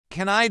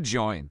Can I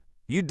join?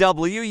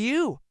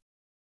 UWU.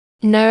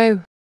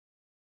 No,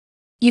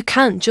 you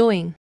can't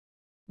join.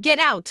 Get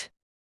out!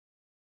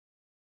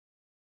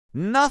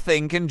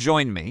 Nothing can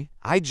join me.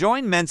 I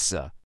join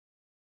Mensa.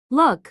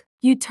 Look,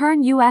 you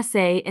turn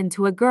USA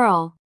into a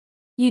girl.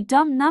 You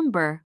dumb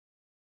number.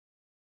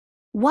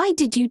 Why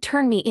did you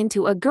turn me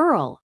into a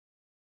girl?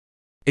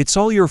 It's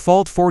all your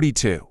fault,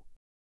 42.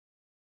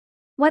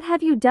 What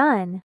have you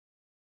done?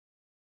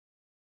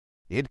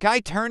 Did I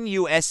turn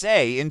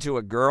USA into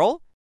a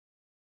girl?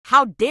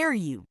 How dare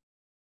you?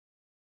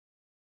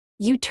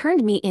 You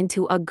turned me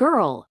into a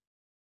girl.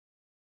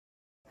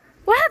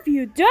 What have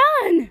you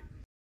done?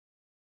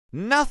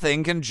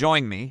 Nothing can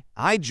join me.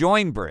 I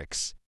join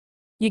Bricks.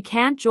 You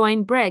can't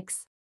join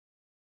Bricks.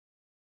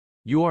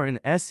 You are an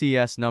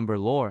SES number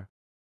lore.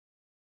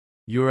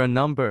 You're a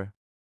number.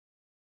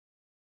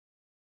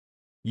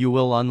 You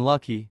will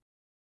unlucky.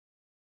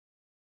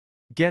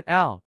 Get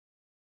out.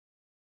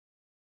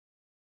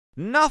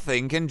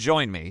 Nothing can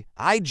join me.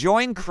 I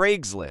join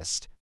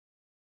Craigslist.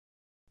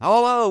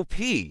 OP.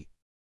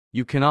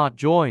 You cannot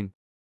join.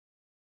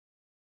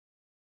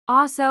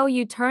 Also,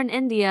 you turn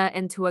India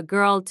into a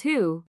girl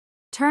too.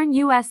 Turn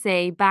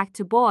USA back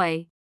to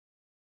boy.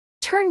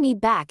 Turn me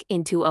back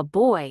into a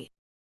boy.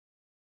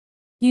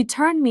 You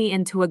turn me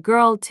into a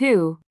girl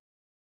too.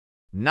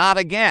 Not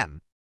again.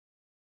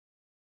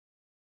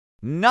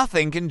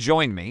 Nothing can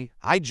join me.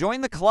 I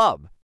join the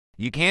club.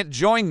 You can't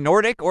join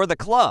Nordic or the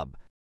club.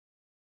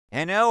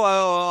 NOWHY.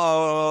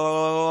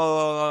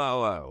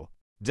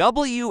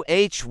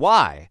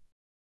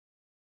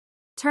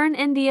 Turn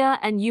India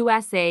and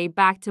USA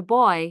back to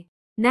boy.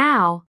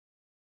 Now.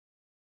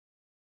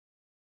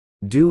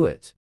 Do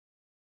it.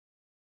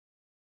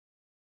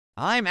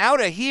 I'm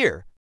out of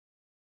here.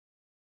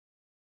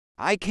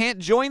 I can't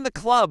join the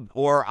club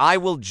or I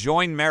will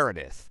join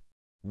Meredith.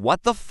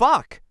 What the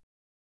fuck?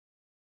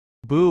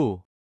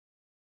 Boo.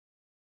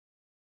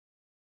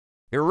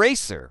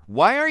 Eraser,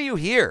 why are you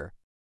here?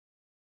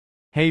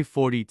 Hey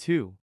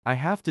 42, I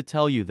have to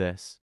tell you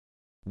this.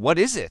 What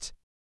is it?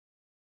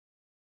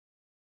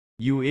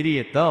 You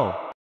idiot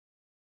though.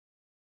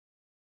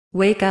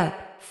 Wake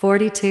up,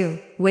 42,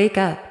 wake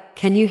up,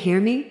 can you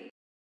hear me?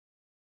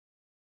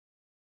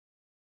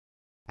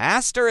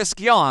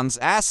 Asterisk yawns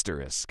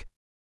asterisk.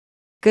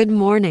 Good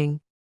morning.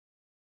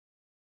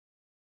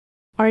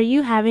 Are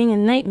you having a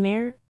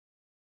nightmare?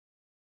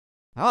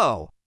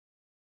 Oh.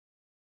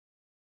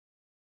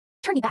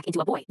 Turn me back into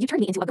a boy. You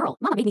turned me into a girl.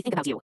 Mama made me think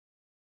about you.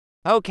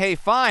 Okay,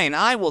 fine,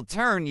 I will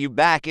turn you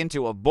back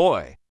into a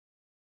boy.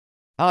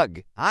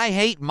 Ugh, I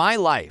hate my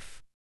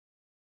life.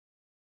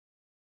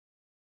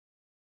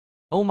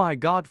 Oh my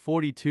god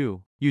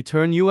 42, you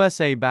turn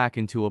USA back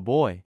into a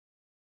boy.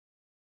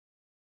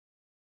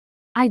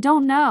 I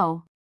don't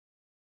know.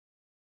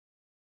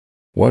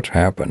 What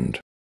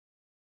happened?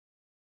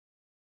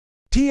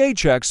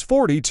 THX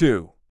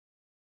 42.